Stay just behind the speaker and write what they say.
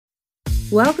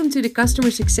Welcome to the Customer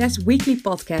Success Weekly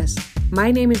Podcast.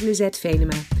 My name is Lisette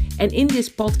Venema, and in this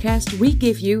podcast we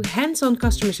give you hands-on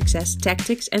customer success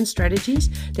tactics and strategies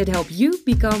that help you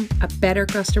become a better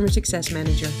customer success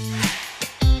manager.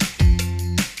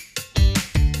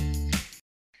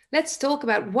 Let's talk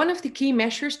about one of the key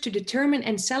measures to determine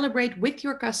and celebrate with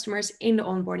your customers in the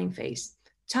onboarding phase: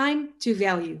 time to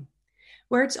value.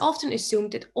 Where it's often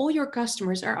assumed that all your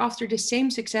customers are after the same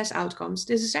success outcomes,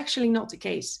 this is actually not the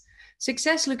case.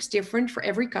 Success looks different for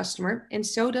every customer, and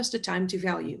so does the time to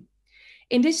value.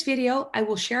 In this video, I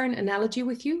will share an analogy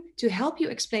with you to help you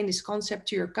explain this concept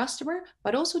to your customer,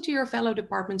 but also to your fellow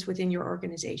departments within your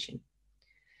organization.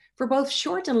 For both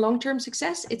short and long-term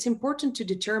success, it's important to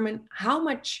determine how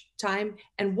much time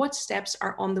and what steps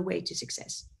are on the way to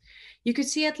success. You could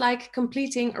see it like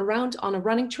completing a round on a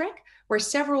running track, where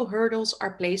several hurdles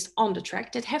are placed on the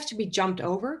track that have to be jumped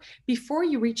over before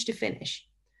you reach the finish.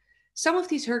 Some of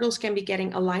these hurdles can be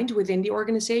getting aligned within the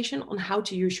organization on how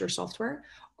to use your software,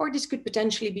 or this could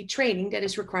potentially be training that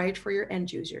is required for your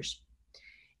end users.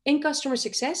 In customer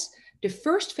success, the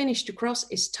first finish to cross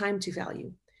is time to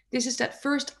value. This is that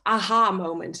first aha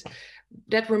moment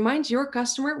that reminds your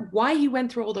customer why you went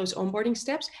through all those onboarding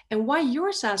steps and why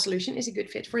your SaaS solution is a good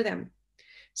fit for them.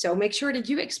 So make sure that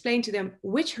you explain to them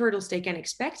which hurdles they can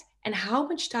expect and how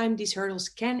much time these hurdles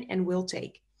can and will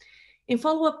take. In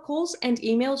follow-up calls and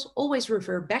emails, always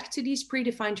refer back to these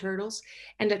predefined hurdles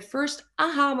and that first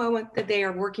aha moment that they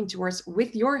are working towards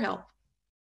with your help.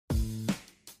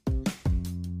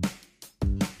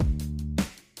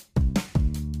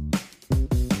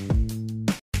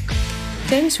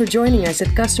 Thanks for joining us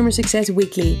at Customer Success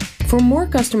Weekly. For more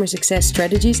customer success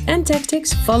strategies and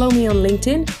tactics, follow me on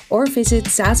LinkedIn or visit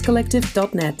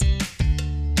saascollective.net.